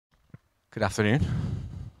Good afternoon.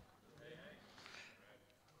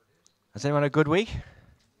 Has anyone had a good week?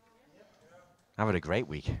 I've had a great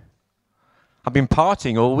week. I've been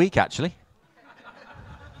partying all week, actually.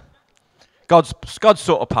 God's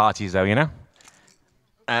sort of parties, though, you know.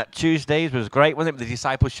 Tuesdays was great, wasn't it, with the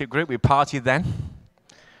discipleship group? We partied then.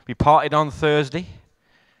 We partied on Thursday.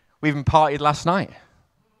 We even partied last night.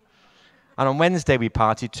 And on Wednesday we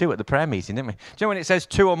partied too at the prayer meeting, didn't we? Do you know when it says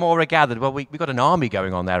two or more are gathered? Well, we've got an army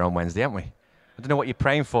going on there on Wednesday, haven't we? I don't know what you're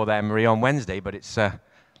praying for there, Marie, on Wednesday, but it's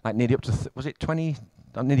like nearly up to, was it 20,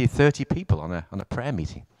 nearly 30 people on a prayer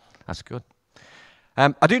meeting. That's good.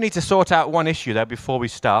 I do need to sort out one issue, though, before we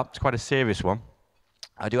start. It's quite a serious one.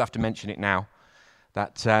 I do have to mention it now.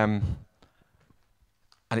 That, and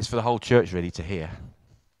it's for the whole church, really, to hear.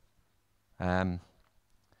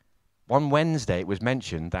 On Wednesday, it was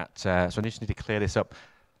mentioned that, so I just need to clear this up,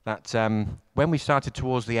 that when we started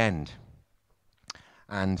towards the end,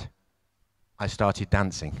 and I started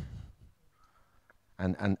dancing,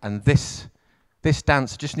 and this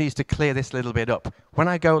dance just needs to clear this little bit up. When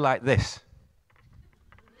I go like this,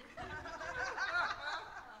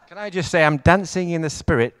 can I just say I'm dancing in the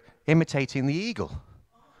spirit, imitating the eagle,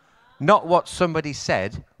 not what somebody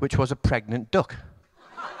said, which was a pregnant duck.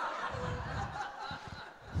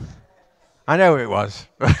 I know it was.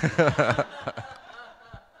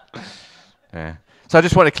 Yeah. So I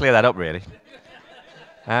just want to clear that up, really.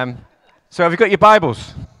 So have you got your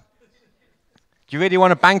Bibles? Do you really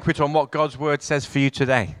want a banquet on what God's Word says for you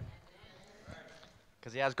today?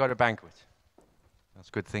 Because He has got a banquet. That's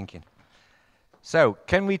good thinking. So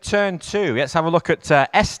can we turn to, let's have a look at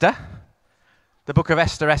Esther, the book of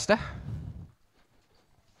Esther,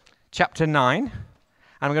 chapter 9. And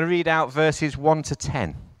I'm going to read out verses 1 to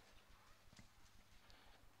 10.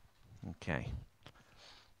 Okay.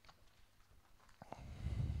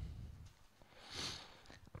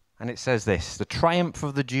 And it says this: the triumph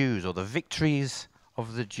of the Jews, or the victories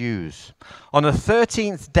of the Jews. On the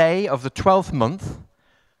 13th day of the 12th month,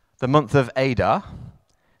 the month of Adar,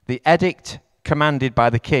 the edict commanded by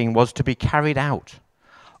the king was to be carried out.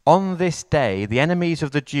 On this day, the enemies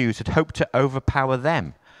of the Jews had hoped to overpower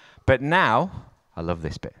them. But now, I love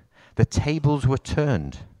this bit, the tables were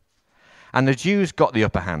turned. And the Jews got the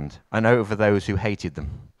upper hand and over those who hated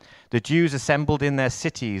them. The Jews assembled in their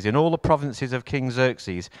cities in all the provinces of King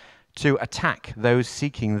Xerxes to attack those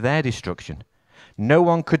seeking their destruction. No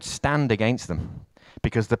one could stand against them,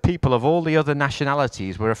 because the people of all the other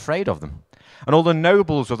nationalities were afraid of them. And all the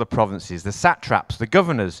nobles of the provinces, the satraps, the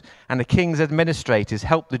governors, and the king's administrators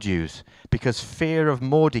helped the Jews, because fear of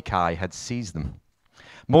Mordecai had seized them.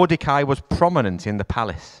 Mordecai was prominent in the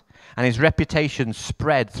palace, and his reputation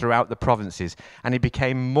spread throughout the provinces, and he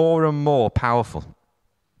became more and more powerful.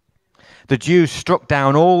 The Jews struck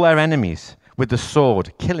down all their enemies with the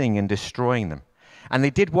sword, killing and destroying them. And they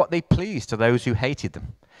did what they pleased to those who hated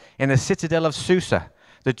them. In the citadel of Susa,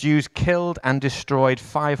 the Jews killed and destroyed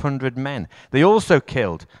 500 men. They also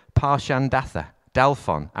killed Parshandatha,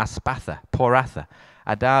 Dalphon, Aspatha, Poratha,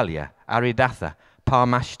 Adalia, Aridatha,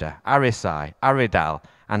 Parmashta, Arisai, Aridal,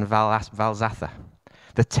 and Valzatha,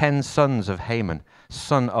 the 10 sons of Haman,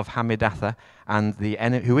 son of Hammedatha, and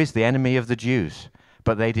who is the enemy of the Jews.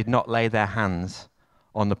 But they did not lay their hands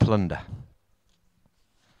on the plunder.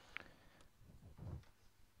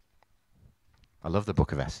 I love the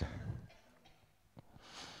book of Esther.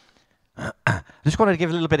 I just wanted to give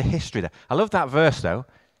a little bit of history there. I love that verse, though,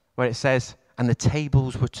 where it says, and the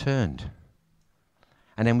tables were turned.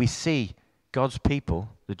 And then we see God's people,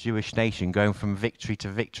 the Jewish nation, going from victory to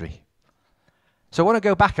victory. So I want to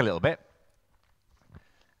go back a little bit.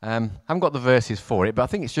 I haven't got the verses for it, but I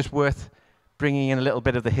think it's just worth bringing in a little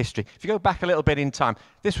bit of the history. If you go back a little bit in time,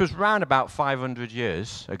 this was round about 500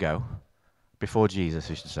 years ago, before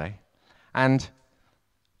Jesus, I should say. And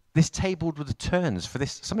this table with the turns for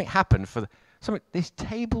this, something happened these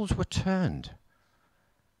tables were turned.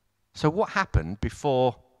 So what happened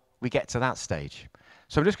before we get to that stage?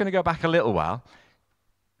 So I'm just going to go back a little while.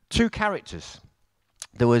 2 characters.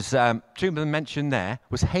 There was, 2 of them mentioned there,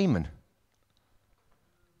 was Haman.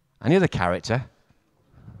 And the other character,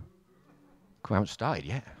 we haven't started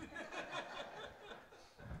yet.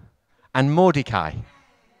 And Mordecai.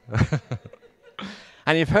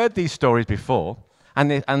 And you've heard these stories before,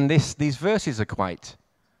 and these verses are quite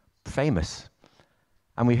famous.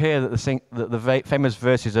 And we hear that the famous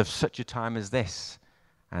verses of such a time as this,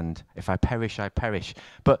 and if I perish, I perish.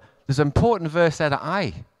 But there's an important verse there that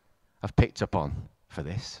I have picked up on for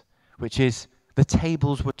this, which is the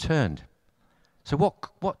tables were turned. So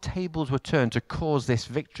what tables were turned to cause this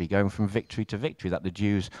victory, going from victory to victory that the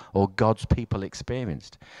Jews or God's people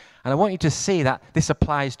experienced? And I want you to see that this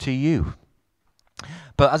applies to you.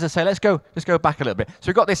 But as I say, let's go back a little bit. So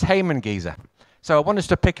we've got this Haman geezer. So I want us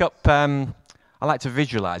to pick up, I like to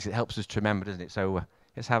visualize. It helps us to remember, doesn't it? So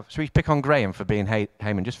should we pick on Graham for being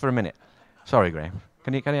Haman just for a minute? Sorry, Graham.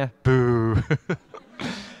 Can you? Boo.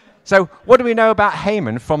 So what do we know about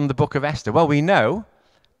Haman from the book of Esther? Well, we know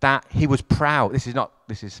that he was proud. This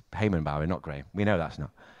is Haman bowing, not Graham. We know that's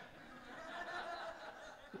not.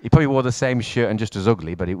 He probably wore the same shirt and just as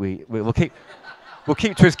ugly, but we'll keep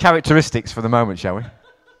to his characteristics for the moment, shall we?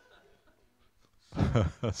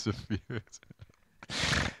 That's a beaut.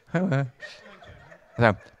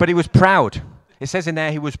 But he was proud. It says in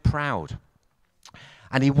there he was proud.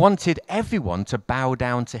 And he wanted everyone to bow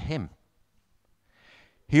down to him.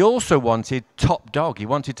 He also wanted top dog. He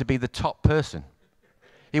wanted to be the top person.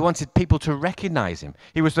 He wanted people to recognize him.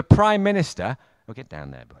 He was the prime minister. Oh, get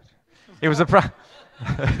down there, bud. He was the prime...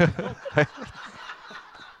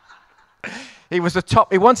 He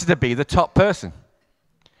wanted to be the top person.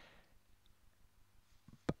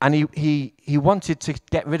 And he wanted to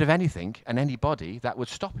get rid of anything and anybody that would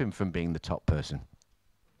stop him from being the top person.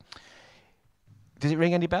 Does it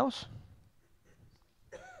ring any bells?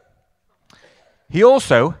 He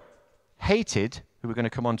also hated, who we're going to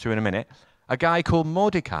come on to in a minute, a guy called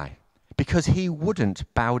Mordecai, because he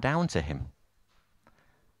wouldn't bow down to him.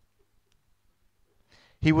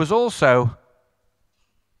 He was also,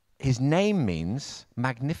 his name means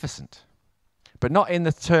magnificent, but not in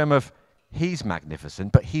the term of he's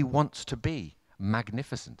magnificent, but he wants to be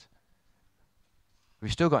magnificent. Have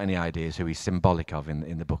you still got any ideas who he's symbolic of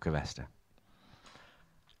in the book of Esther?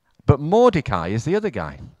 But Mordecai is the other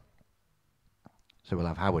guy. So we'll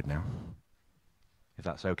have Howard now. If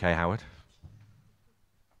that's okay, Howard.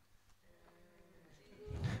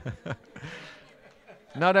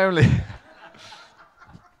 Not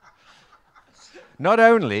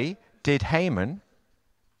only did Haman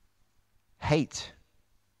hate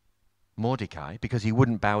Mordecai because he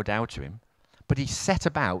wouldn't bow down to him, but he set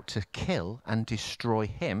about to kill and destroy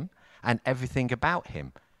him and everything about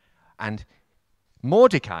him. And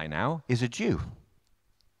Mordecai now is a Jew.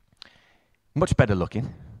 Much better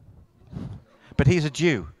looking. But he's a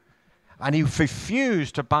Jew. And he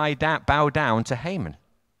refused to bow down to Haman.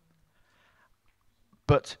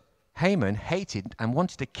 But Haman hated and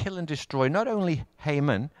wanted to kill and destroy not only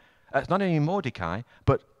not only Mordecai,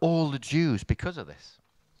 but all the Jews because of this.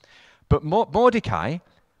 But Mordecai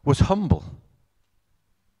was humble.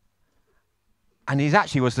 And he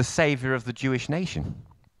actually was the savior of the Jewish nation,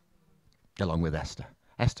 along with Esther.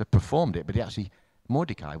 Esther performed it, but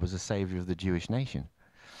Mordecai was the savior of the Jewish nation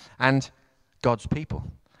and God's people.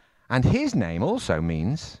 And his name also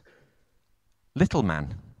means little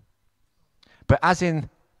man. But as in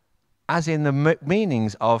the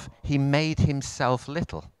meanings of he made himself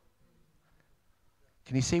little.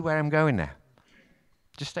 Can you see where I'm going there?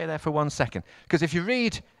 Just stay there for 1 second. Because if you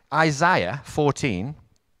read Isaiah 14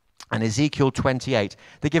 and Ezekiel 28,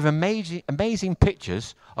 they give amazing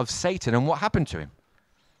pictures of Satan and what happened to him.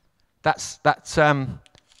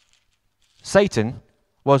 Satan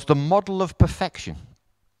was the model of perfection,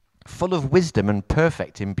 full of wisdom and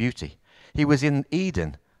perfect in beauty. He was in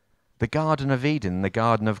Eden, the Garden of Eden, the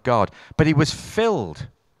garden of God. But he was filled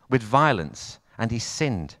with violence and he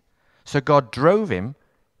sinned. So God drove him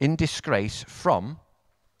in disgrace from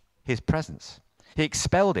his presence. He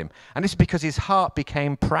expelled him. And this is because his heart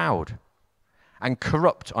became proud and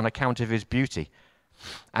corrupt on account of his beauty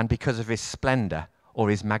and because of his splendor or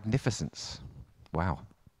his magnificence. Wow.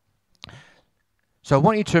 So I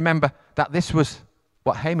want you to remember that this was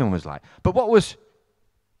what Haman was like. But what was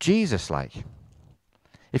Jesus like?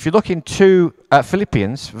 If you look into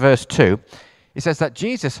Philippians verse 2, it says that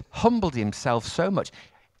Jesus humbled himself so much,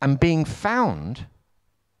 and being found,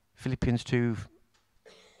 Philippians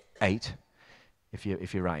 2:8, if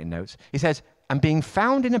you're writing notes, he says, and being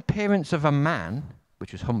found in appearance of a man,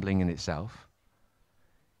 which was humbling in itself,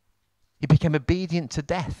 he became obedient to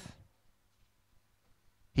death.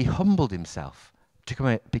 He humbled himself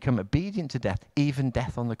to become obedient to death, even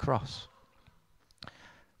death on the cross.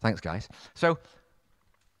 Thanks, guys. So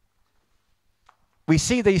we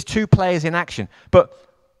see these two players in action. But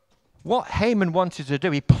what Haman wanted to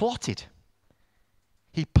do, he plotted.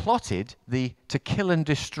 He plotted to kill and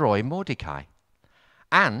destroy Mordecai.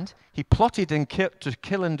 And he plotted to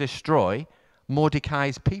kill and destroy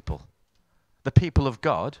Mordecai's people, the people of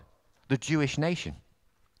God, the Jewish nation.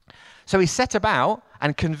 So he set about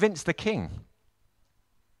and convinced the king,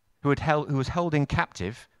 who was held in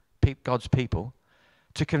captive, God's people,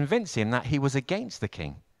 to convince him that he was against the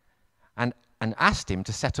king, and asked him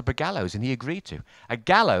to set up a gallows, and he agreed to. A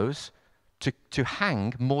gallows to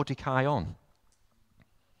hang Mordecai on.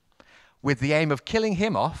 with the aim of killing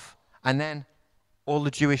him off, and then all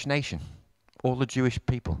the Jewish nation, all the Jewish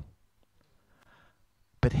people.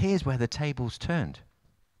 But here's where the tables turned.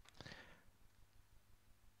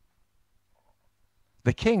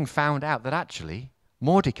 The king found out that actually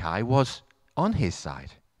Mordecai was on his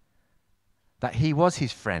side, that he was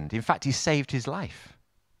his friend. In fact, he saved his life.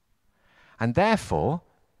 And therefore,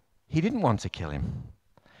 he didn't want to kill him.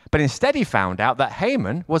 But instead he found out that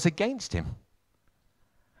Haman was against him.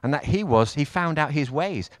 And that he found out his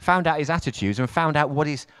ways, found out his attitudes, and found out what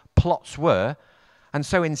his plots were. And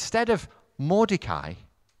so instead of Mordecai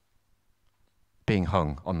being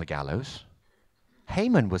hung on the gallows,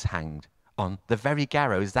 Haman was hanged on the very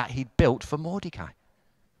gallows that he'd built for Mordecai.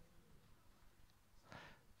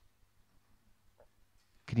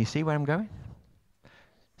 Can you see where I'm going?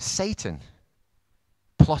 Satan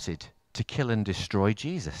plotted to kill and destroy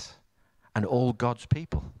Jesus and all God's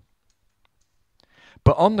people.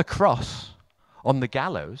 But on the cross, on the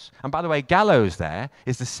gallows, and by the way, gallows there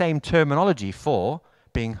is the same terminology for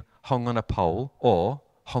being hung on a pole or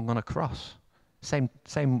hung on a cross. Same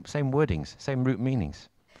wordings, same root meanings.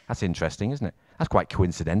 That's interesting, isn't it? That's quite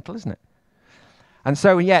coincidental, isn't it? And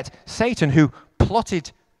so yet, Satan, who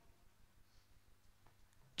plotted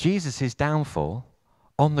Jesus' downfall,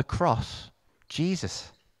 on the cross,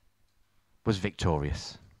 Jesus was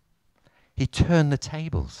victorious. He turned the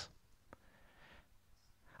tables.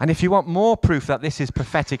 And if you want more proof that this is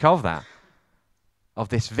prophetic of that, of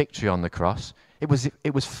this victory on the cross, it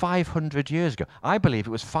was 500 years ago. I believe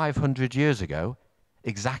it was 500 years ago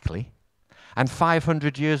exactly, and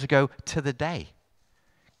 500 years ago to the day,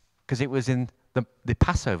 because it was in the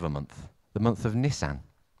Passover month, the month of Nisan.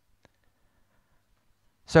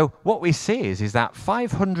 So what we see is that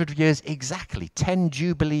 500 years exactly, 10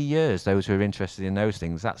 Jubilee years, those who are interested in those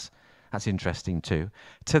things, that's interesting too,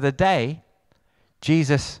 to the day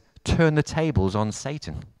Jesus turned the tables on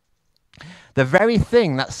Satan. The very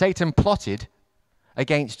thing that Satan plotted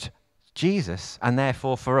against Jesus, and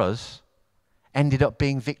therefore for us, ended up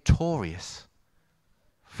being victorious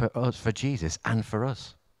for us, for Jesus, and for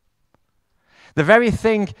us. The very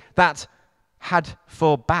thing that had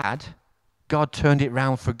for bad, God turned it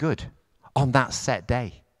round for good on that set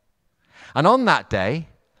day. And on that day,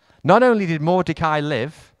 not only did Mordecai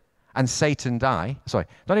live and Satan die, not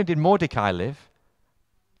only did Mordecai live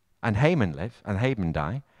and Haman live and Haman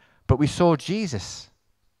die, but we saw Jesus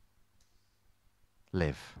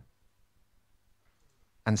live.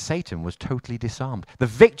 And Satan was totally disarmed. The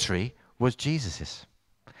victory was Jesus's.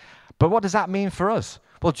 But what does that mean for us?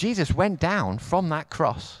 Well, Jesus went down from that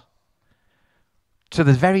cross to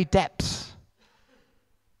the very depths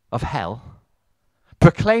of hell,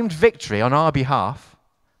 proclaimed victory on our behalf,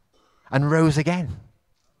 and rose again.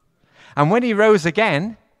 And when he rose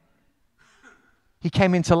again, he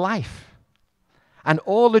came into life. And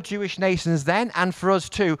all the Jewish nations then, and for us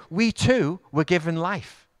too, we too were given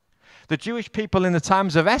life. The Jewish people in the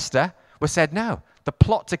times of Esther were said, no, the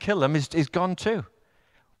plot to kill them is gone too.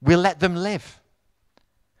 We'll let them live.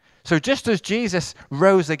 So just as Jesus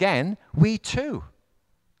rose again, we too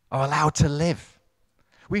are allowed to live.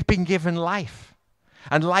 We've been given life,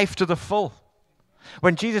 and life to the full.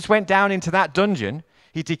 When Jesus went down into that dungeon,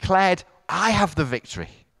 he declared, I have the victory.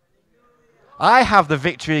 I have the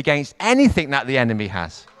victory against anything that the enemy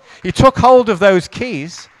has. He took hold of those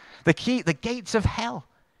keys, the gates of hell.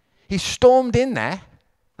 He stormed in there,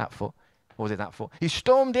 He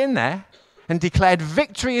stormed in there and declared,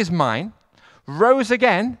 victory is mine, rose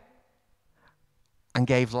again, and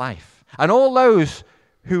gave life. And all those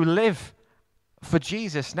who live for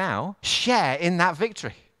Jesus now share in that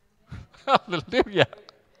victory. Hallelujah.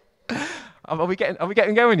 Are we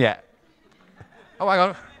getting going yet? Oh, hang on.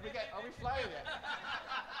 Are we flying yet?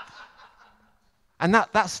 And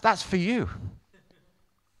that's for you.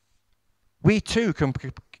 We too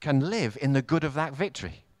can live in the good of that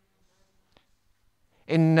victory.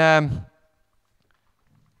 In 1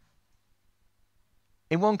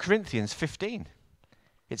 Corinthians 15,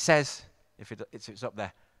 it says, if it's up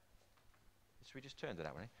there, should we just turn to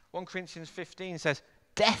that one? 1 Corinthians 15 says,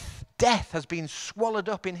 death has been swallowed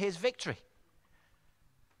up in his victory.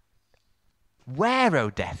 Where, O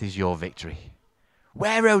death, is your victory?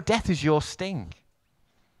 Where, O death, is your sting?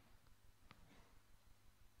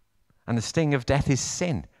 And the sting of death is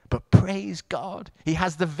sin. But praise God, he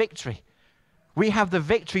has the victory. We have the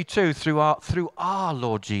victory too through our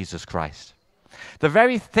Lord Jesus Christ. The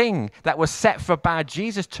very thing that was set for bad,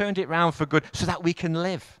 Jesus turned it round for good so that we can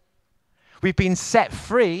live. We've been set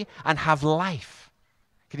free and have life.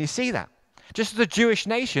 Can you see that? Just as the Jewish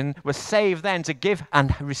nation was saved then to give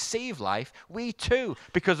and receive life, we too,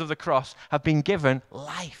 because of the cross, have been given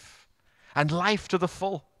life. and life to the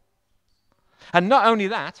full. And not only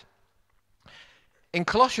that, in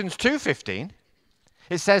Colossians 2:15,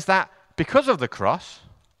 it says that because of the cross,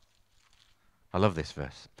 I love this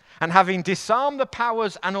verse, and having disarmed the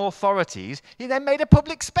powers and authorities, he then made a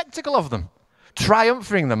public spectacle of them,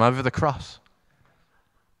 triumphing them over the cross.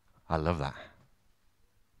 I love that.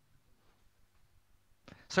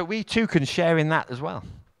 So we too can share in that as well.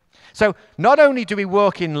 So not only do we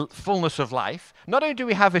walk in fullness of life, not only do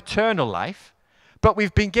we have eternal life, but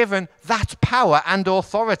we've been given that power and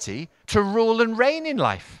authority to rule and reign in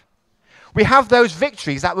life. We have those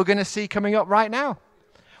victories that we're going to see coming up right now.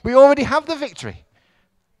 We already have the victory.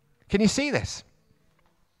 Can you see this?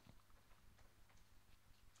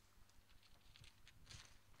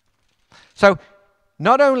 So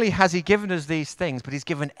not only has he given us these things, but he's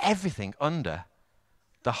given everything under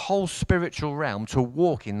the whole spiritual realm to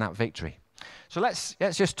walk in that victory. So let's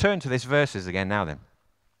just turn to these verses again now then,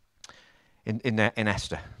 in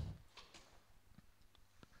Esther,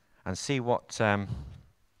 and see what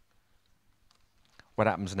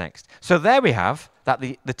happens next. So there we have that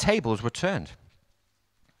the tables were turned.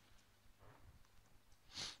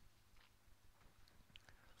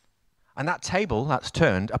 And that table that's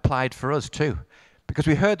turned applied for us too. Because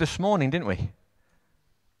we heard this morning, didn't we?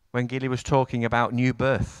 When Gilly was talking about new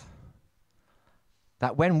birth.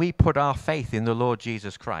 That when we put our faith in the Lord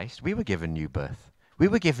Jesus Christ, we were given new birth. We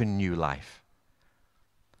were given new life.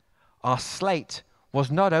 Our slate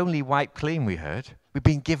was not only wiped clean, we heard. We've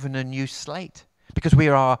been given a new slate. Because we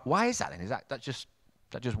are, why is that then? Is that just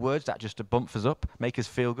words? That just to bump us up, make us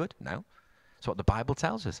feel good? No. That's what the Bible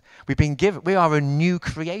tells us. We are a new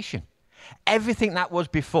creation. Everything that was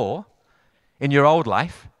before in your old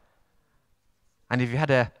life, and if you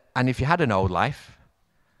had an old life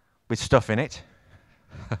with stuff in it,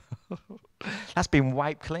 that's been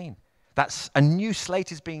wiped clean. That's a new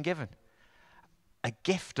slate is being given. A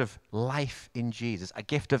gift of life in Jesus, a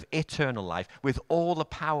gift of eternal life with all the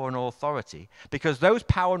power and authority, because those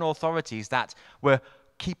power and authorities that were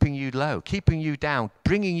keeping you low, keeping you down,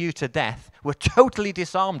 bringing you to death, were totally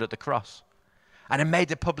disarmed at the cross and are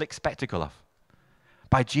made a public spectacle of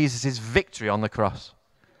by Jesus' victory on the cross.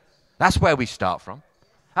 That's where we start from.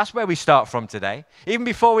 That's where we start from today. Even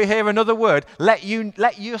before we hear another word, let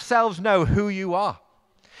yourselves know who you are.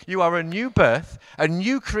 You are a new birth, a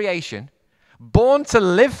new creation, born to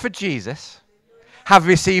live for Jesus, have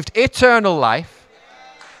received eternal life.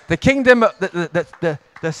 The kingdom, the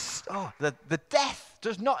death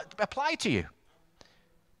does not apply to you.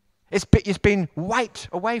 It's been wiped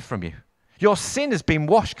away from you. Your sin has been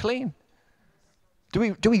washed clean.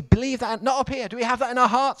 Do we believe that? Not up here. Do we have that in our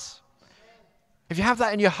hearts? If you have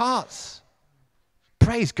that in your hearts,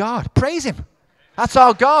 praise God. Praise him. That's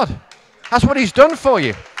our God. That's what he's done for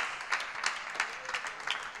you.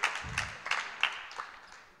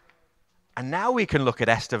 And now we can look at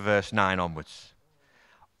Esther verse 9 onwards.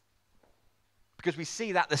 Because we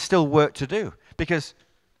see that there's still work to do. Because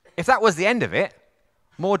if that was the end of it,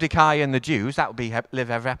 Mordecai and the Jews, that would be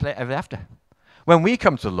live ever after. When we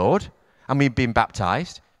come to the Lord and we've been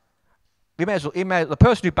baptized, the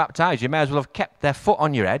person who baptized you may as well have kept their foot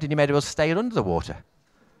on your head and you may as well stay under the water.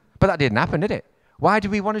 But that didn't happen, did it? Why do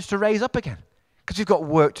we want us to raise up again? Because we've got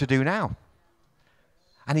work to do now.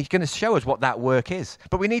 And he's going to show us what that work is.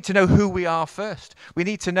 But we need to know who we are first. We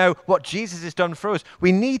need to know what Jesus has done for us.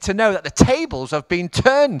 We need to know that the tables have been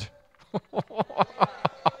turned.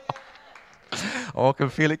 Oh, I can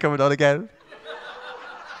feel it coming on again.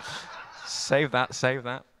 Save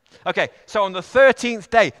that. Okay, so on the 13th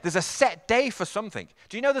day, there's a set day for something.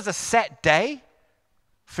 Do you know there's a set day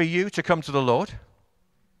for you to come to the Lord?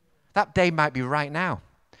 That day might be right now.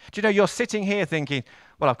 Do you know you're sitting here thinking,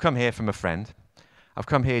 well, I've come here from a friend. I've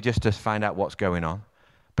come here just to find out what's going on.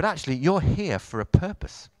 But actually, you're here for a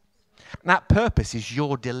purpose. And that purpose is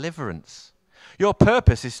your deliverance. Your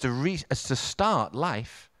purpose is to start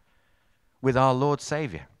life with our Lord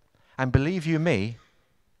Savior. And believe you me,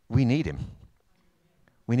 we need him.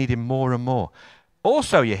 We need him more and more.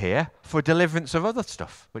 Also, you're here for deliverance of other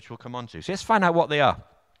stuff, which we'll come on to. So let's find out what they are.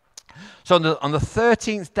 So on the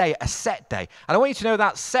 13th day, a set day. And I want you to know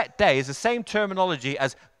that set day is the same terminology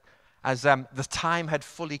as the time had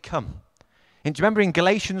fully come. Do you remember in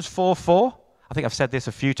Galatians 4:4? I think I've said this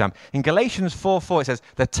a few times. In Galatians 4:4 it says,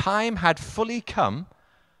 the time had fully come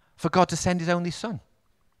for God to send his only son.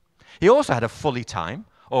 He also had a fully time,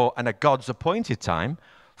 and a God's appointed time,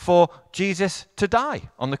 for Jesus to die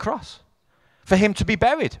on the cross. For him to be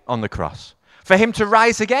buried on the cross. For him to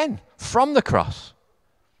rise again from the cross.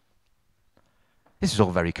 This is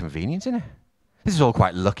all very convenient, isn't it? This is all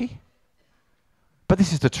quite lucky. But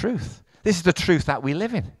this is the truth. This is the truth that we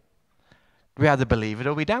live in. We either believe it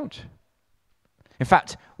or we don't. In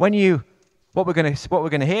fact, what we're going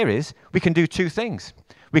to hear is we can do two things.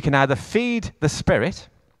 We can either feed the Spirit,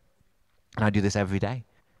 and I do this every day,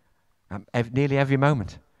 nearly every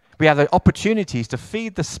moment. We have the opportunities to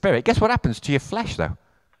feed the Spirit. Guess what happens to your flesh, though?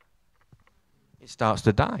 It starts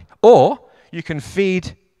to die. Or you can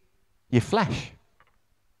feed your flesh.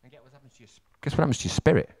 And guess what happens to your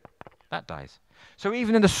spirit? That dies. So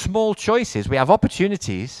even in the small choices, we have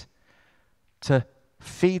opportunities to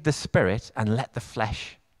feed the Spirit and let the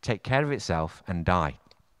flesh take care of itself and die.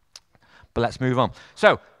 But let's move on.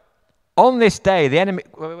 So, on this day, the enemy...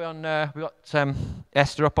 we got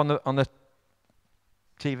Esther up on the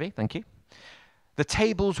TV. Thank you. The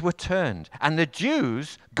tables were turned, and the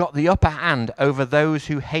Jews got the upper hand over those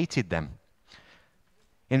who hated them.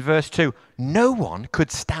 In verse 2, no one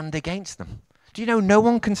could stand against them. Do you know no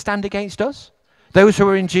one can stand against us? Those who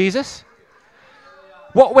are in Jesus?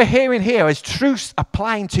 What we're hearing here is truth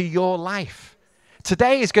applying to your life.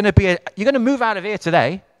 Today is going to be you're going to move out of here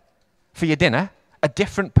today for your dinner, a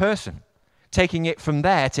different person, taking it from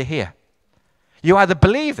there to here. You either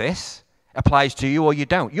believe this applies to you or you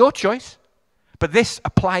don't. Your choice. But this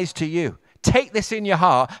applies to you. Take this in your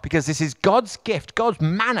heart because this is God's gift, God's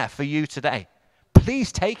manna for you today.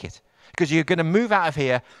 Please take it because you're going to move out of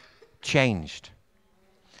here changed.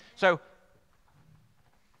 So,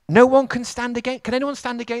 no one can stand against. Can anyone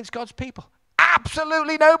stand against God's people?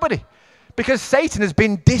 Absolutely nobody. Because Satan has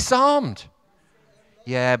been disarmed.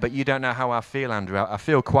 Yeah, but you don't know how I feel, Andrew. I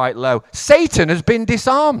feel quite low. Satan has been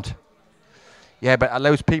disarmed. Yeah, but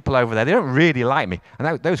those people over there, they don't really like me.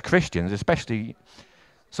 And those Christians, especially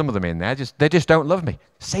some of them in there, they just don't love me.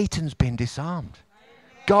 Satan's been disarmed.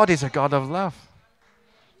 God is a God of love.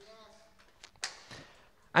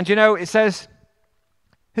 And you know, it says,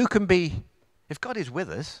 who can be, if God is with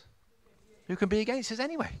us, who can be against us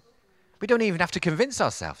anyway? We don't even have to convince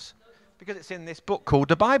ourselves because it's in this book called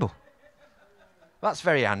the Bible. That's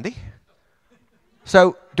very handy.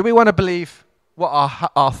 So, do we want to believe what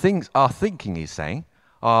our thinking is saying,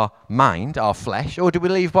 our mind, our flesh, or do we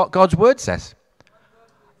believe what God's word says?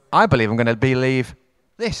 I believe I'm going to believe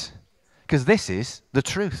this, because this is the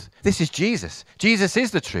truth. This is Jesus. Jesus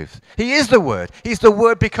is the truth. He is the word. He's the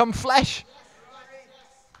word become flesh.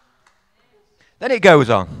 Then it goes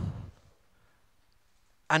on.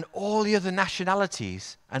 And all the other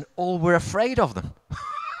nationalities, and all were afraid of them.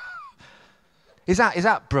 Is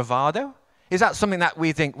that bravado? Is that something that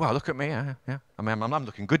we think, well, look at me, yeah. I mean, I'm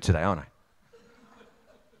looking good today, aren't I?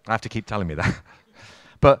 I have to keep telling me that.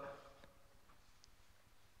 But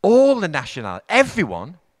all the nationality,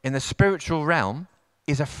 everyone in the spiritual realm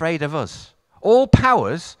is afraid of us. All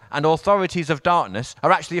powers and authorities of darkness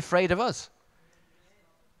are actually afraid of us.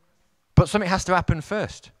 But something has to happen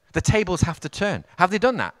first. The tables have to turn. Have they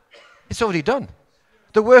done that? It's already done.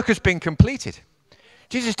 The work has been completed.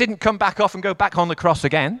 Jesus didn't come back off and go back on the cross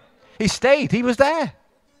again. He stayed. He was there.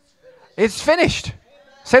 It's finished.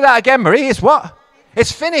 Say that again, Marie. It's what?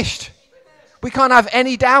 It's finished. We can't have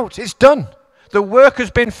any doubt. It's done. The work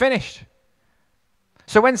has been finished.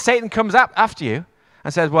 So when Satan comes up after you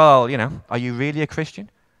and says, well, you know, are you really a Christian?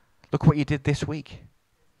 Look what you did this week.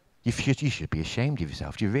 You should be ashamed of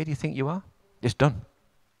yourself. Do you really think you are? It's done.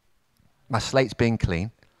 My slate's been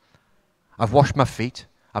clean. I've washed my feet.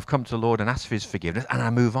 I've come to the Lord and asked for his forgiveness, and I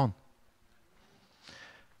move on.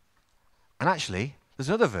 And actually, there's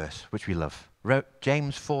another verse which we love.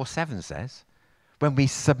 James 4:7 says, when we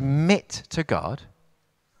submit to God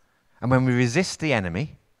and when we resist the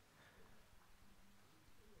enemy,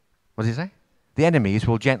 what does he say? The enemies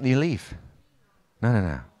will gently leave.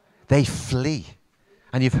 No. They flee.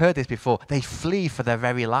 And you've heard this before. They flee for their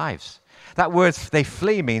very lives. That word, they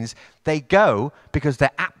flee, means they go because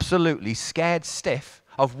they're absolutely scared stiff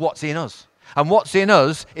of what's in us. And what's in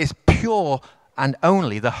us is pure and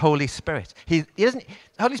only the Holy Spirit. The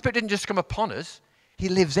Holy Spirit didn't just come upon us. He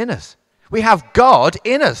lives in us. We have God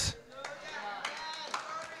in us.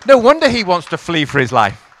 No wonder he wants to flee for his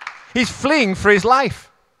life. He's fleeing for his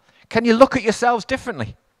life. Can you look at yourselves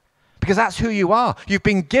differently? Because that's who you are. You've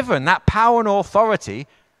been given that power and authority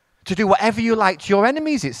to do whatever you like to your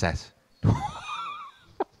enemies, it says.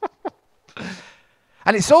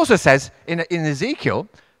 And it also says in Ezekiel,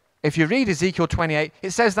 if you read Ezekiel 28, it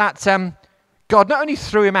says that God not only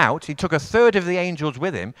threw him out, he took a third of the angels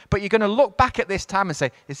with him, but you're going to look back at this time and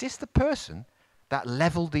say, is this the person that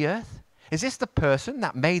leveled the earth? Is this the person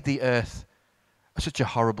that made the earth such a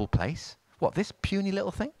horrible place? What, this puny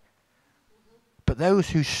little thing? But those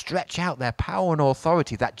who stretch out their power and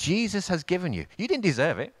authority that Jesus has given you, you didn't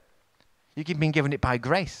deserve it. You've been given it by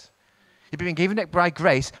grace. You've been given it by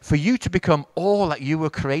grace for you to become all that you were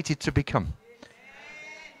created to become.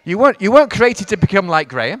 You weren't created to become like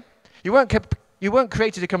Graham. You weren't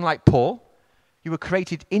created to become like Paul. You were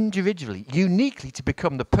created individually, uniquely to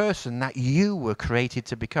become the person that you were created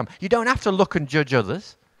to become. You don't have to look and judge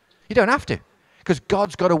others. You don't have to, because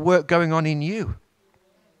God's got a work going on in you.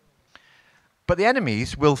 But the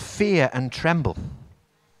enemies will fear and tremble.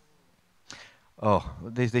 Oh,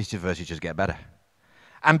 these two verses just get better.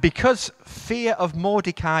 And because fear of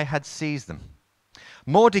Mordecai had seized them,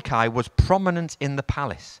 Mordecai was prominent in the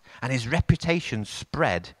palace, and his reputation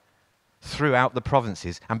spread throughout the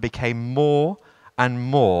provinces and became more and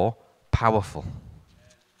more powerful.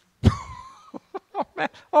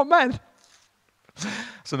 Oh man.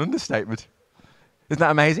 It's an understatement. Isn't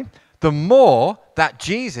that amazing? The more that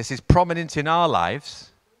Jesus is prominent in our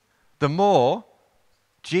lives, the more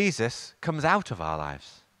Jesus comes out of our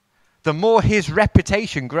lives. The more his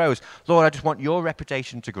reputation grows. Lord, I just want your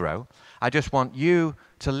reputation to grow. I just want you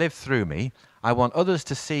to live through me. I want others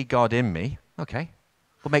to see God in me. Okay.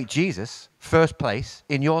 We'll make Jesus first place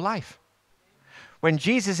in your life. When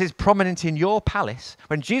Jesus is prominent in your palace,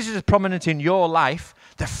 when Jesus is prominent in your life,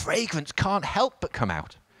 the fragrance can't help but come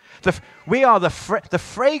out. The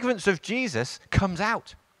fragrance of Jesus comes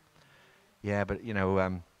out. Yeah, but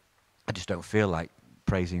I just don't feel like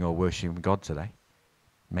praising or worshiping God today.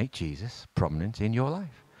 Make Jesus prominent in your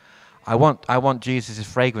life. I want Jesus'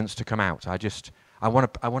 fragrance to come out. I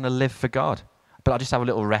want to live for God. But I'll just have a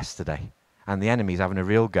little rest today. And the enemy's having a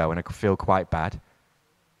real go and I feel quite bad.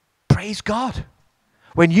 Praise God.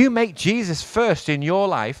 When you make Jesus first in your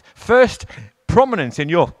life, first prominent in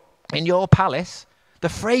your palace, the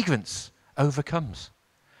fragrance overcomes.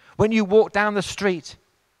 When you walk down the street,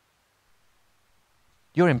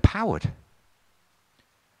 you're empowered.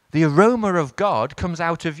 The aroma of God comes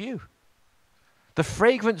out of you. The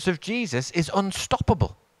fragrance of Jesus is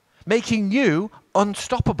unstoppable, making you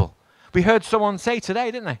unstoppable. We heard someone say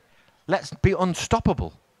today, didn't they? Let's be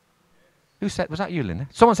unstoppable. Who said, was that you, Linda?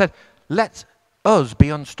 Someone said, let us be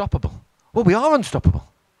unstoppable. Well, we are unstoppable.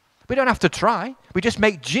 We don't have to try. We just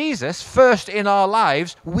make Jesus first in our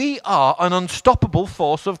lives. We are an unstoppable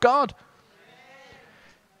force of God.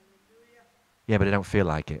 Yeah, but I don't feel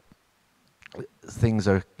like it. Things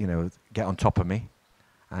are, get on top of me.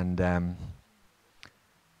 And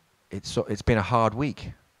it's been a hard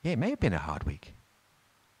week. Yeah, it may have been a hard week.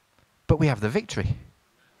 But we have the victory.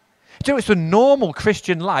 Do you know, it's a normal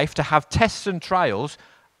Christian life to have tests and trials,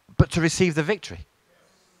 but to receive the victory.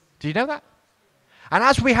 Do you know that? And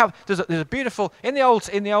as we have, there's a beautiful, in the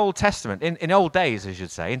Old Testament, in old days, I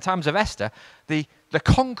should say, in times of Esther, the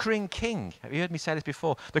conquering king, have you heard me say this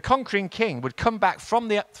before? The conquering king would come back from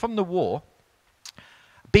the war,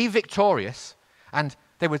 be victorious, and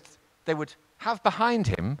they would have behind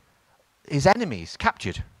him his enemies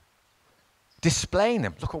captured, displaying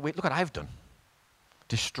them. Look what I've done.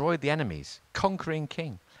 Destroyed the enemies, conquering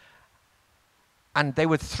king. And they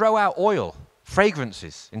would throw out oil,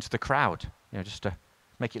 fragrances into the crowd, just to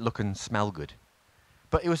make it look and smell good.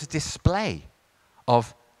 But it was a display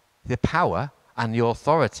of the power and the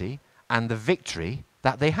authority and the victory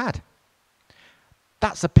that they had.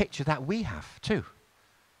 That's a picture that we have too.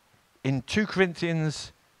 In 2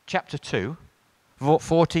 Corinthians chapter 2,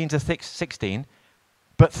 14 to 16,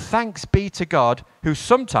 but thanks be to God who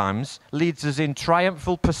sometimes leads us in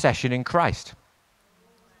triumphal procession in Christ.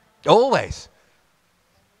 Always.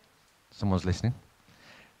 Someone's listening.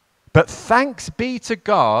 But thanks be to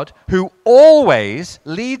God who always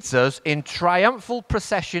leads us in triumphal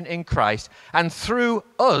procession in Christ, and through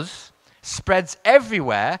us spreads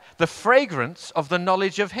everywhere the fragrance of the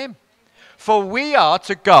knowledge of him. For we are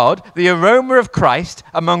to God the aroma of Christ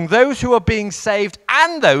among those who are being saved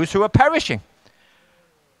and those who are perishing.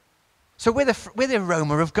 So we're the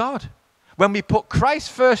aroma of God. When we put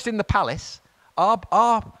Christ first in the palace,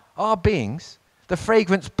 our beings, the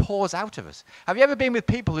fragrance pours out of us. Have you ever been with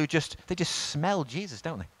people who just smell Jesus,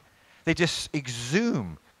 don't they? They just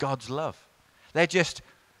exude God's love. They're just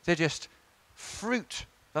fruit.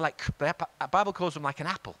 They're like, the Bible calls them like an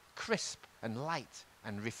apple, crisp and light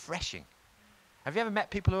and refreshing. Have you ever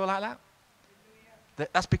met people who are like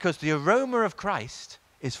that? That's because the aroma of Christ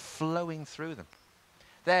is flowing through them.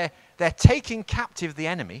 They're taking captive the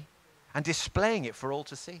enemy and displaying it for all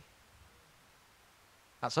to see.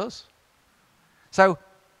 That's us. So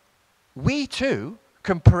we too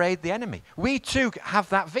can parade the enemy. We too have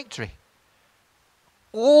that victory.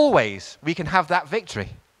 Always we can have that victory.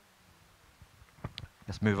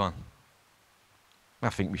 Let's move on. I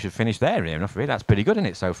think we should finish there, enough really. That's pretty good, isn't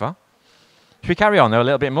it, so far? Should we carry on, though, a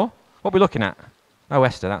little bit more? What are we looking at? Oh,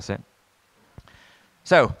 Esther, that's it.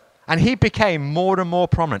 So, And he became more and more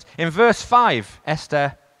prominent. In verse 5,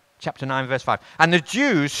 Esther chapter 9, verse 5, and the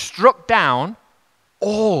Jews struck down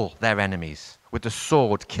all their enemies with the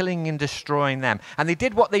sword, killing and destroying them. And they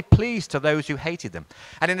did what they pleased to those who hated them.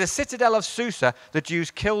 And in the citadel of Susa, the Jews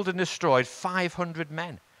killed and destroyed 500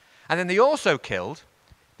 men. And then they also killed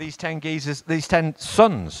these 10 geezers, these 10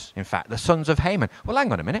 sons, in fact, the sons of Haman. Well,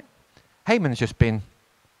 hang on a minute. Haman's just been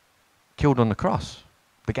killed on the cross,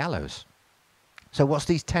 the gallows. So what's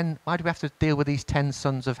these 10, why do we have to deal with these 10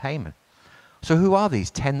 sons of Haman? So who are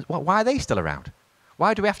these 10, why are they still around?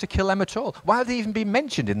 Why do we have to kill them at all? Why have they even been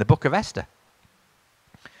mentioned in the book of Esther?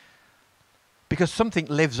 Because something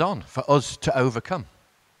lives on for us to overcome.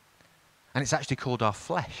 And it's actually called our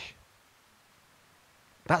flesh.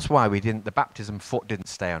 That's why the baptism foot didn't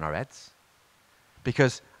stay on our heads.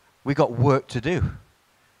 Because we got work to do.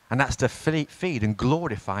 And that's to feed and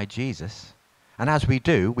glorify Jesus. And as we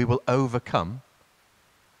do, we will overcome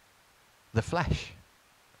the flesh.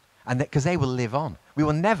 And because they will live on. We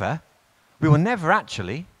will never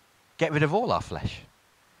actually get rid of all our flesh.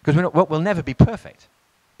 Because we'll never be perfect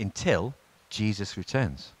until Jesus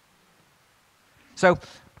returns. So,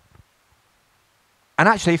 and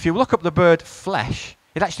actually, if you look up the word flesh,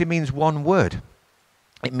 it actually means one word.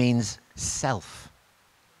 It means self.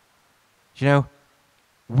 You know,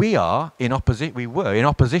 we were in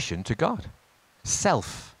opposition to God.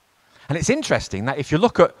 Self. And it's interesting that if you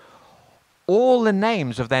look at all the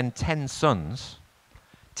names of then 10 sons,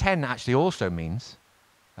 10 actually also means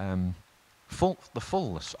the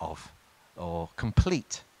fullness of, or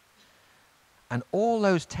complete. And all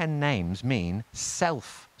those 10 names mean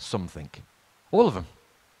self something. All of them.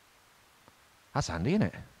 That's handy, isn't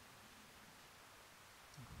it?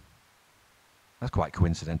 That's quite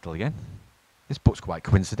coincidental again. This book's quite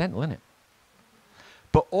coincidental, isn't it?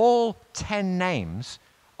 But all 10 names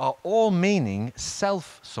are all meaning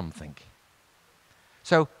self something.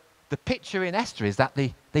 So the picture in Esther is that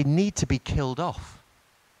they need to be killed off.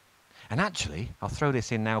 And actually, I'll throw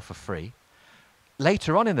this in now for free.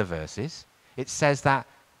 Later on in the verses, it says that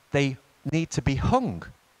they need to be hung.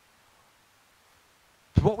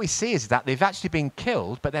 So what we see is that they've actually been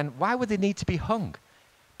killed, but then why would they need to be hung?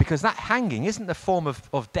 Because that hanging isn't the form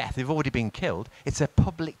of death. They've already been killed. It's a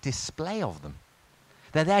public display of them.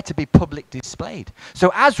 They're there to be public displayed.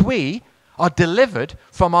 So as we are delivered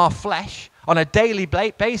from our flesh on a daily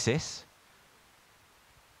basis,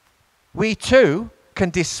 we too can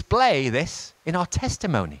display this in our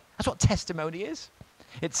testimony. That's what testimony is.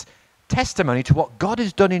 It's testimony to what God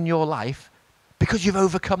has done in your life because you've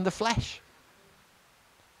overcome the flesh.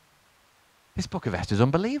 This book of Esther is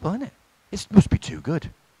unbelievable, isn't it? It must be too good.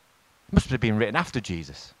 It must have been written after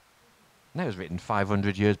Jesus. No, it was written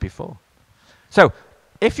 500 years before. So,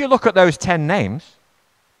 if you look at those 10 names,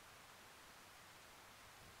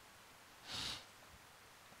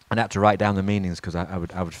 and I had to write down the meanings because I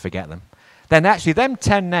would forget them. Then actually, them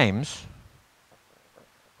 10 names.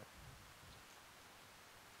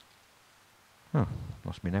 Oh,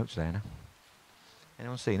 lost my notes there now.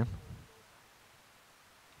 Anyone seen them?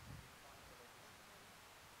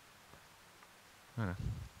 Oh.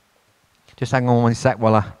 Just hang on one sec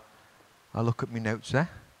while I look at my notes there.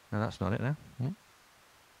 No, that's not it now.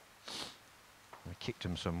 I kicked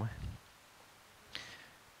them somewhere.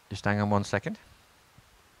 Just hang on 1 second.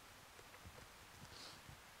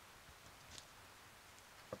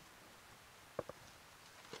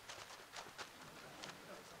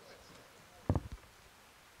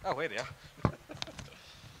 Oh, here they are.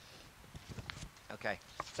 Okay.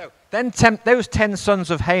 So then those 10 sons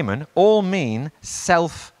of Haman all mean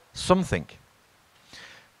self something.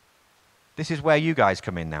 This is where you guys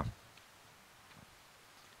come in now.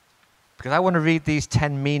 Because I want to read these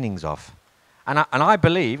 10 meanings of. And I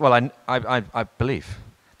believe, well, I believe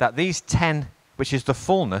that these 10, which is the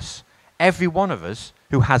fullness, every one of us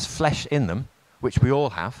who has flesh in them, which we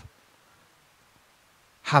all have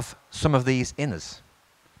some of these in us.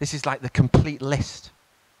 This is like the complete list.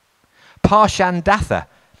 Parshandatha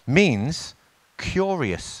means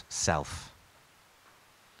curious self.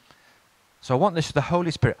 So I want the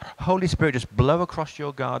Holy Spirit. Holy Spirit, just blow across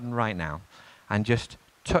your garden right now and just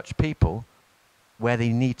touch people where they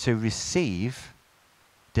need to receive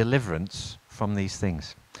deliverance from these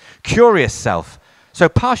things. Curious self. So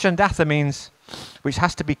Parshandatha means, which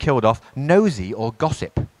has to be killed off, nosy or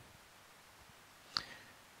gossip.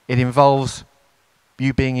 It involves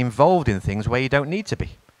you being involved in things where you don't need to be.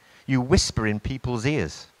 You whisper in people's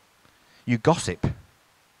ears. You gossip.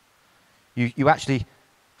 You actually,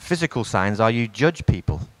 physical signs are you judge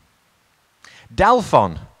people.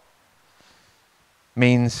 Dalphon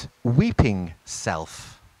means weeping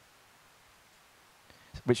self.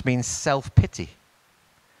 which means self-pity.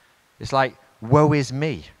 It's like, woe is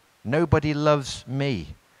me. Nobody loves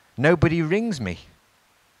me. Nobody rings me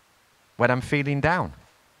when I'm feeling down.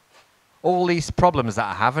 All these problems that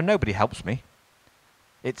I have and nobody helps me.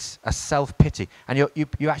 It's a self-pity. And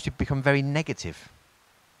you actually become very negative.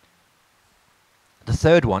 The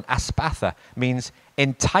third one, aspatha, means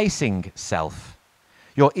enticing self.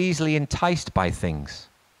 You're easily enticed by things.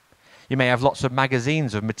 You may have lots of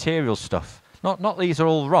magazines of material stuff. Not these are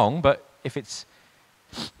all wrong, but if it's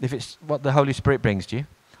what the Holy Spirit brings to you.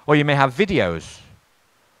 Or you may have videos.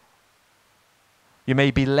 You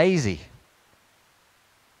may be lazy.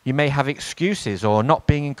 You may have excuses or not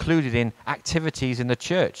being included in activities in the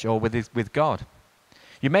church or with God.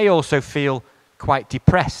 You may also feel quite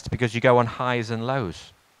depressed because you go on highs and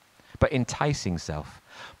lows. But enticing self.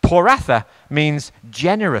 Poratha means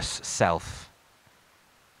generous self.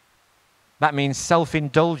 That means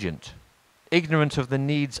self-indulgent, ignorant of the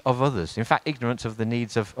needs of others. In fact, ignorant of the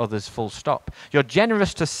needs of others, full stop. You're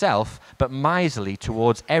generous to self, but miserly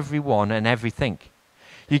towards everyone and everything.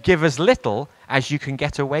 You give as little as you can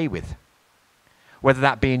get away with. Whether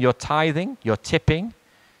that be in your tithing, your tipping,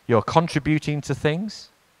 you're contributing to things,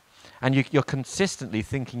 and you're consistently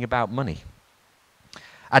thinking about money.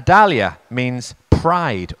 Adalia means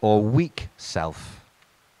pride or weak self.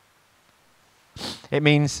 It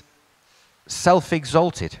means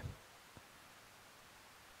self-exalted,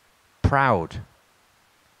 proud,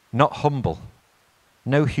 not humble,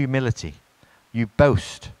 no humility. You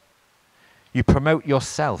boast. You promote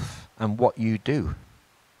yourself and what you do.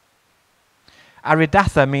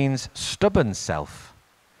 Aridatha means stubborn self.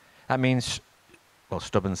 That means,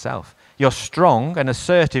 stubborn self. You're strong and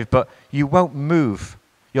assertive, but you won't move.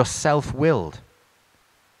 You're self-willed.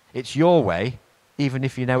 It's your way, even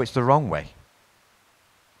if you know it's the wrong way.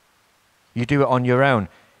 You do it on your own.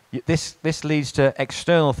 This leads to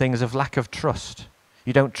external things of lack of trust.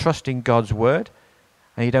 You don't trust in God's word,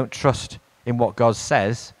 and you don't trust in what God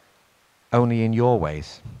says, only in your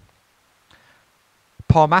ways.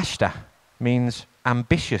 Parmashta means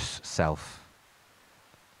ambitious self.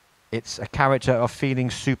 It's a character of feeling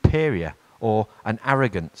superior or an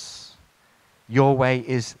arrogance. Your way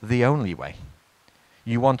is the only way.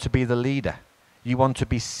 You want to be the leader. You want to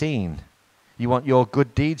be seen. You want your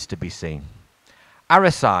good deeds to be seen.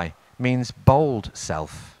 Arasai means bold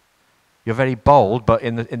self. You're very bold, but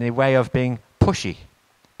in the way of being pushy,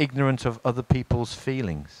 ignorant of other people's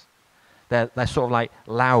feelings. They're sort of like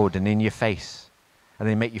loud and in your face, and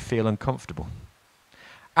they make you feel uncomfortable.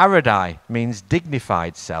 Aradai means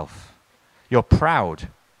dignified self. You're proud.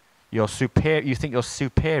 You're superior. You think you're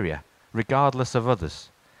superior, regardless of others.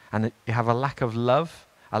 And you have a lack of love,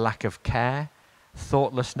 a lack of care,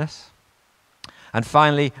 thoughtlessness. And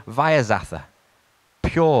finally, Vyazatha,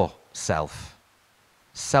 pure self,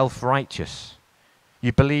 self-righteous.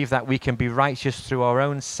 You believe that we can be righteous through our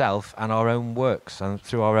own self and our own works and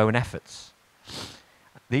through our own efforts.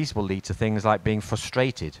 These will lead to things like being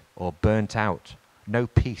frustrated or burnt out, no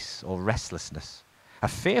peace or restlessness, a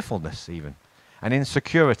fearfulness even, an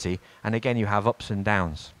insecurity, and again you have ups and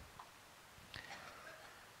downs.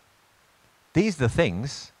 These are the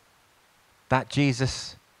things that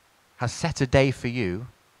Jesus has set a day for you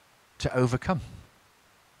to overcome,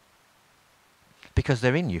 because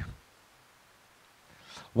they're in you.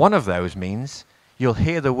 One of those means you'll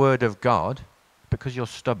hear the word of God, because you're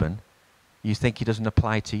stubborn, you think he doesn't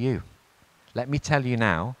apply to you. Let me tell you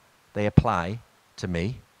now, they apply to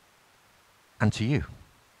me and to you.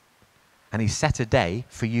 And he set a day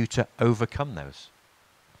for you to overcome those.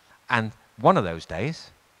 And one of those days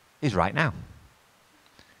is right now.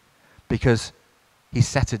 Because he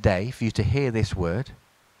set a day for you to hear this word.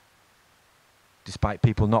 Despite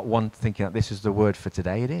people not thinking that this is the word for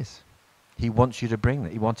today, it is. He wants you to bring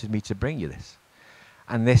that. He wanted me to bring you this.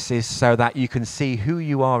 And this is so that you can see who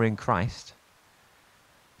you are in Christ,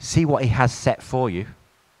 see what he has set for you,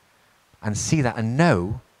 and see that and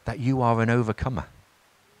know that you are an overcomer.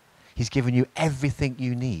 He's given you everything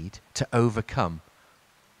you need to overcome.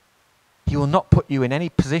 He will not put you in any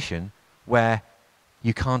position where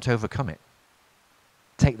you can't overcome it.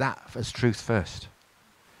 Take that as truth first.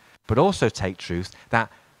 But also take truth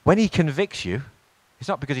that when he convicts you, it's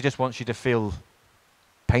not because he just wants you to feel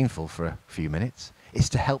painful for a few minutes. It's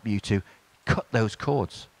to help you to cut those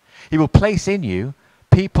cords. He will place in you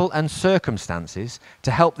people and circumstances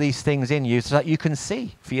to help these things in you so that you can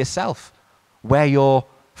see for yourself where your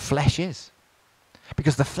flesh is.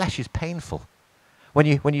 Because the flesh is painful. When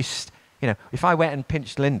you if I went and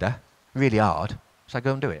pinched Linda really hard, should I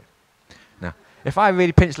go and do it? No. If I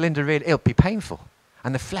really pinched Linda really, it'll be painful.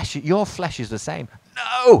 And the flesh, your flesh is the same.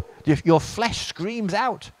 No! Your flesh screams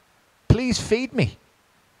out, please feed me.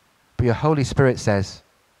 But your Holy Spirit says,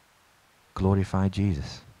 glorify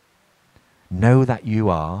Jesus. Know that you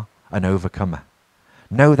are an overcomer.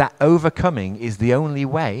 Know that overcoming is the only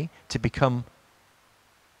way to become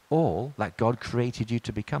all that God created you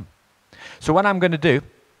to become. So what I'm going to do,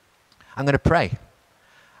 I'm going to pray.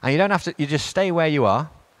 And you don't have to, you just stay where you are,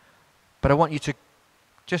 but I want you to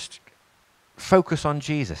just focus on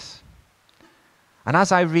Jesus. And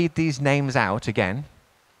as I read these names out again,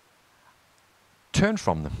 turn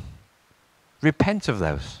from them. Repent of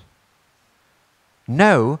those.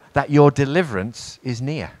 Know that your deliverance is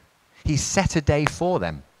near. He set a day for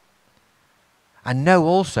them. And know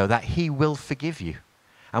also that he will forgive you.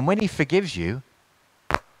 And when he forgives you,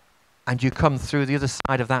 and you come through the other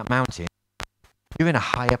side of that mountain, you're in a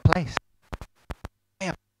higher place.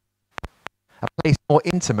 A place more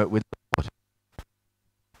intimate with the Lord.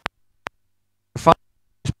 Father,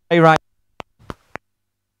 just pray right.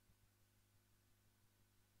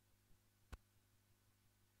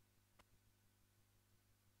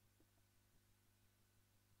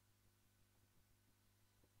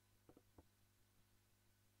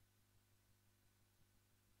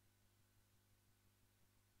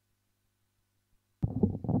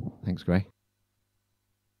 Thanks, Gray.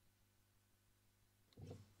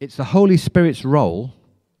 It's the Holy Spirit's role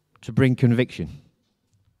to bring conviction.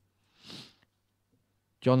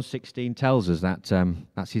 John 16 tells us that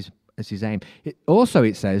that's his aim. It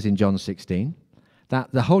says in John 16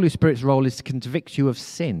 that the Holy Spirit's role is to convict you of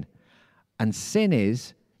sin. And sin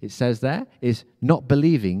is, it says there, is not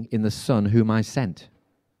believing in the Son whom I sent.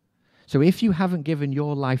 So if you haven't given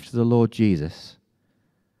your life to the Lord Jesus,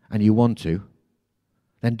 and you want to,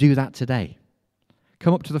 then do that today.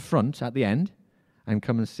 Come up to the front at the end and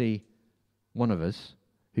come and see one of us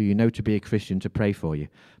who you know to be a Christian to pray for you.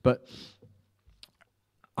 But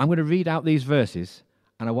I'm going to read out these verses,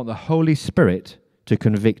 and I want the Holy Spirit to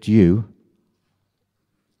convict you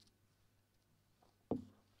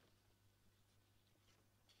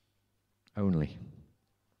only.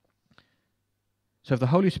 So if the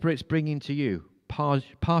Holy Spirit's bringing to you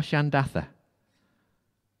parshandatha,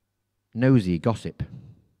 nosy gossip,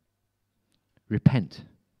 repent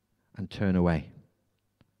and turn away.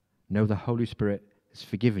 Know the Holy Spirit has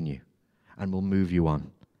forgiven you and will move you on.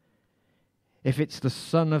 If it's the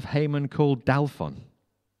son of Haman called Dalphon,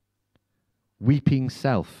 weeping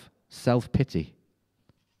self-pity.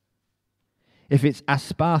 If it's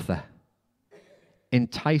Aspartha,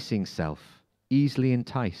 enticing self, easily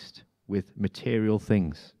enticed with material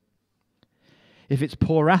things. If it's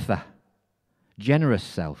Poratha, generous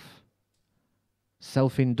self,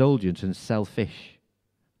 self-indulgent and selfish.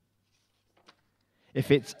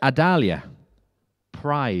 If it's Adalia,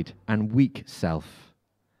 pride and weak self,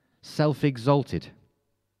 self-exalted.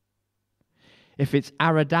 If it's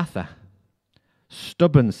Aradatha,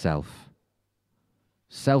 stubborn self,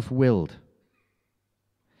 self-willed.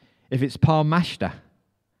 If it's Parmashta,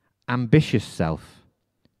 ambitious self,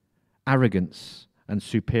 arrogance and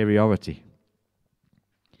superiority.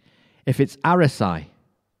 If it's Arasai,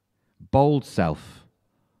 bold self,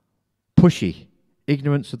 pushy,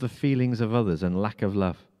 ignorance of the feelings of others and lack of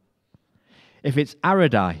love. If it's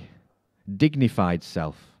Aradai, dignified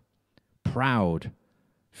self, proud,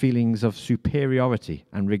 feelings of superiority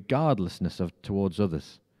and regardlessness towards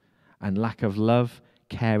others, and lack of love,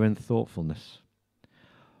 care and thoughtfulness.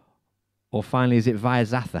 Or finally, is it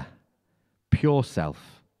Vyazatha, pure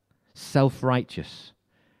self, self-righteous,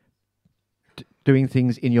 doing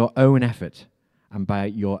things in your own effort and by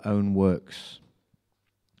your own works.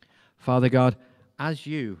 Father God, as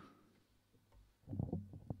you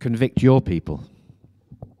convict your people,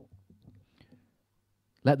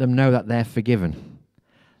 let them know that they're forgiven.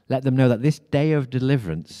 Let them know that this day of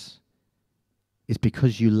deliverance is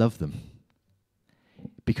because you love them,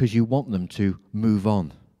 because you want them to move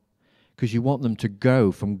on, because you want them to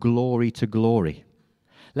go from glory to glory.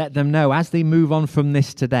 Let them know as they move on from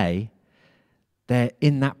this today, they're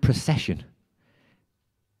in that procession.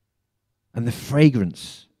 And the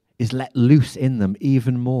fragrance is let loose in them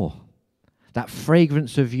even more. That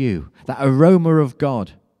fragrance of you, that aroma of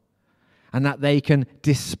God, and that they can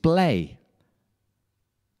display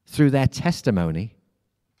through their testimony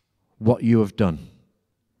what you have done.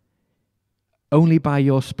 Only by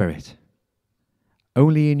your Spirit,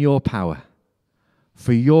 only in your power,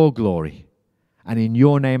 for your glory, and in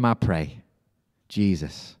your name I pray,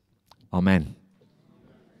 Jesus. Amen.